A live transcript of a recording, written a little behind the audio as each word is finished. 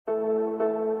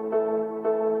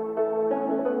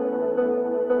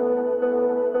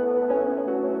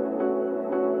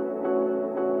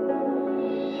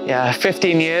Yeah,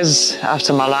 15 years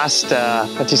after my last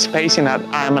participation at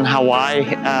IRONMAN Hawaii,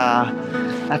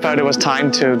 I thought it was time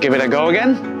to give it a go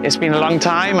again. It's been a long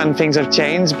time and things have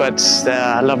changed, but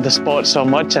I love the sport so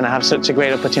much and I have such a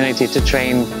great opportunity to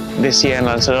train this year in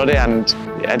Lanzarote, and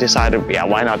I decided, yeah,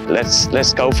 why not?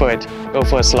 Let's go for it. Go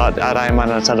for a slot at IRONMAN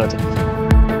Lanzarote.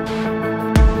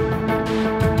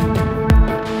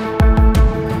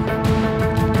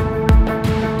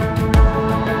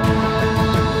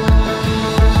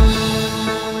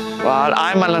 Well,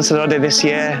 IRONMAN Lanzarote this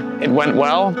year, it went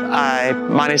well. I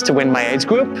managed to win my age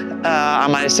group. I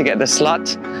managed to get the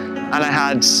slot, and I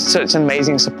had such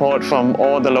amazing support from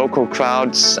all the local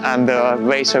crowds and the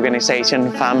race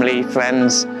organization, family,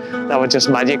 friends. That was just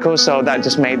magical. So that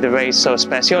just made the race so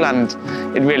special, and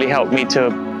it really helped me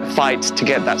to fight to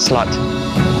get that slot.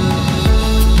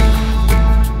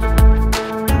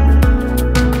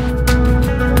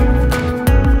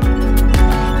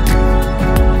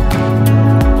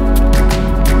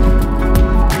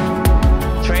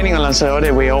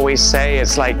 Lanzarote, we always say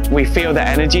it's like we feel the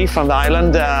energy from the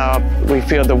island, we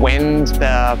feel the wind,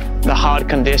 the hard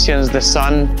conditions, the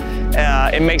sun.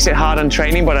 It makes it hard on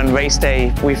training, but on race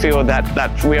day we feel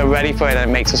that we are ready for it, and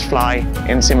it makes us fly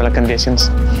in similar conditions.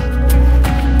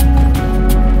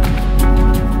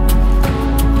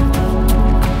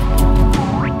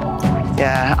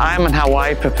 Yeah, IRONMAN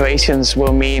Hawaii preparations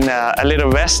will mean a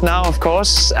little rest now, of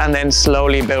course, and then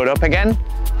slowly build up again.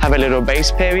 Have a little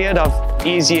base period of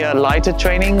easier, lighter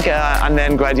training, and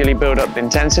then gradually build up the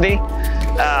intensity.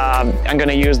 I'm going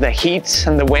to use the heat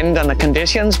and the wind and the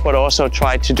conditions, but also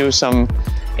try to do some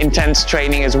intense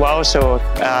training as well, so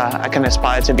I can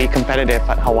aspire to be competitive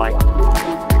at Hawaii.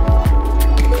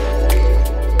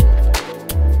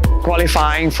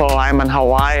 Qualifying for IRONMAN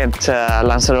Hawaii at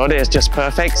Lanzarote is just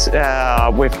perfect.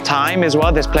 With time as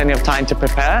well, there's plenty of time to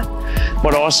prepare,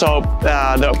 but also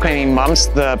the upcoming months,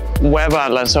 the weather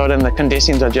at Lanzarote and the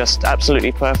conditions are just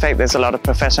absolutely perfect. There's a lot of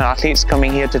professional athletes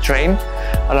coming here to train,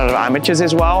 a lot of amateurs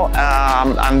as well,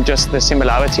 and just the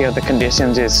similarity of the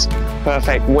conditions is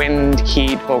perfect. Wind,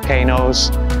 heat, volcanoes,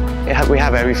 we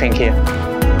have everything here.